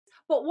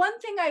But one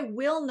thing I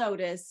will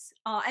notice,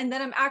 and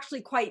that I'm actually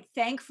quite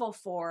thankful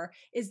for,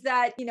 is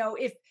that,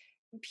 if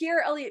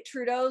Pierre Elliott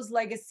Trudeau's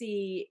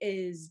legacy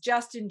is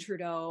Justin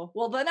Trudeau,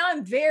 well, then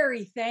I'm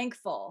very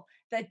thankful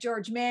that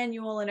George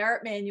Manuel and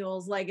Art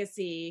Manuel's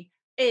legacy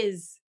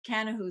is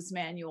Kanahus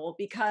Manuel,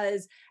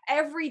 because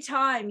every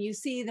time you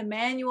see the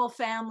Manuel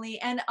family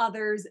and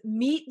others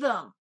meet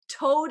them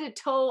toe to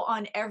toe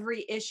on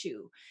every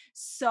issue.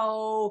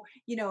 So,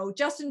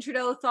 Justin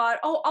Trudeau thought,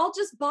 oh, I'll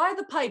just buy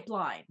the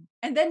pipeline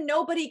and then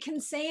nobody can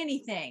say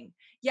anything.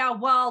 Yeah,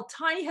 well,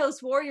 Tiny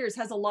House Warriors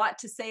has a lot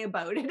to say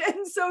about it,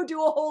 and so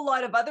do a whole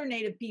lot of other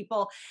Native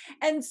people.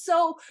 And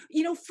so,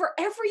 for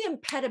every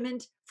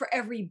impediment, for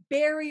every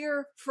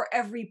barrier, for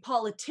every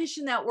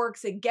politician that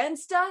works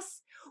against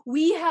us,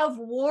 we have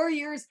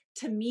warriors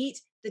to meet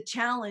the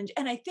challenge.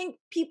 And I think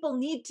people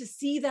need to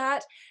see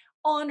that,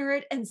 honor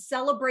it, and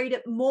celebrate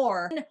it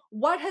more.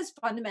 What has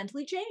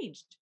fundamentally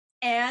changed?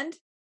 And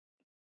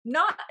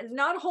not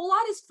a whole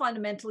lot has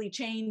fundamentally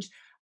changed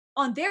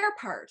on their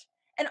part.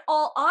 And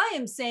all I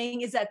am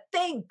saying is that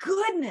thank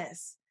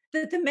goodness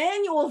that the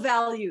manual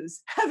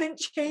values haven't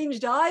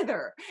changed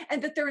either,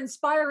 and that they're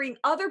inspiring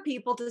other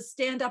people to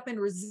stand up and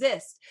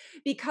resist.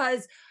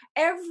 Because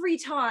every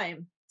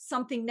time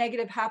something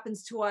negative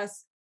happens to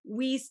us,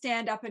 we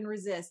stand up and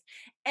resist.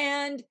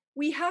 And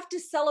we have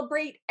to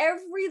celebrate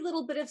every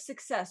little bit of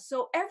success.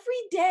 So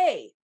every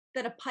day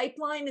that a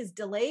pipeline is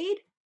delayed,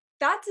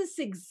 that's a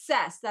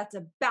success. That's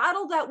a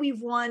battle that we've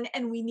won,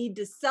 and we need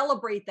to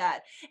celebrate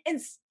that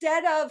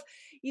instead of,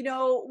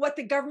 what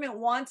the government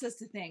wants us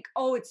to think.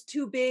 Oh, it's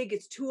too big.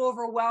 It's too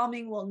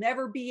overwhelming. We'll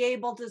never be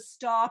able to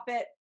stop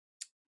it.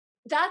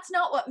 That's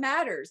not what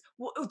matters.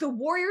 The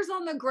warriors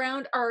on the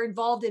ground are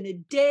involved in a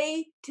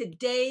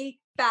day-to-day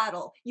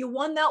battle. You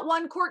won that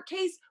one court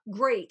case?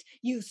 Great.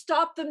 You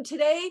stopped them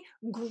today?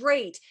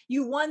 Great.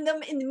 You won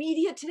them in the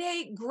media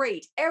today?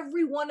 Great.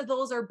 Every one of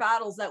those are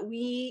battles that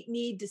we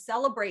need to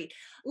celebrate.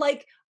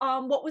 Like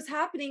what was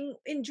happening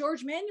in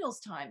George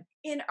Manuel's time,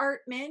 in Art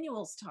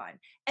Manuel's time.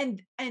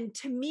 And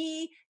to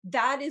me,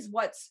 that is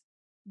what's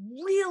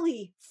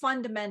really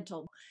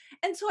fundamental.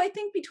 And so I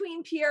think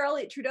between Pierre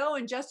Elliott Trudeau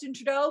and Justin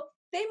Trudeau,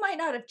 they might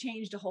not have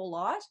changed a whole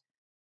lot,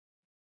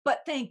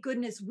 but thank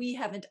goodness we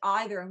haven't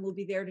either, and we'll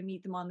be there to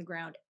meet them on the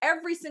ground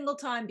every single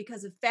time,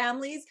 because of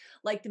families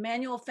like the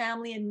Manuel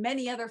family and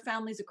many other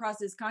families across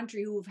this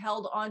country who have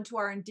held on to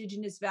our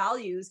Indigenous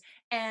values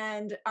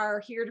and are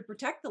here to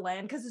protect the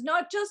land, because it's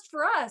not just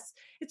for us,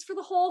 it's for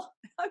the whole,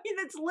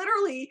 it's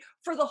literally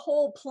for the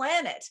whole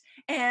planet.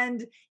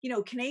 And,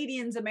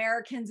 Canadians,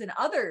 Americans, and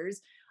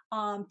others,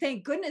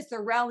 thank goodness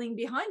they're rallying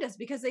behind us,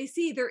 because they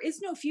see there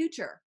is no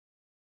future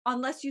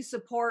unless you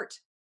support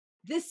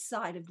this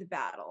side of the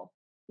battle,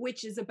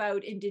 which is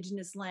about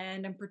Indigenous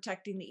land and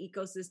protecting the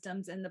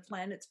ecosystems and the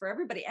planets for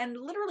everybody, and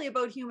literally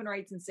about human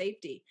rights and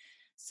safety.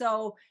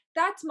 So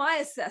that's my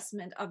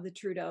assessment of the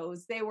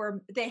Trudeaus.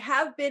 They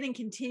have been and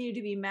continue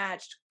to be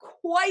matched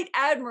quite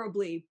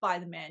admirably by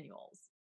the Manuels.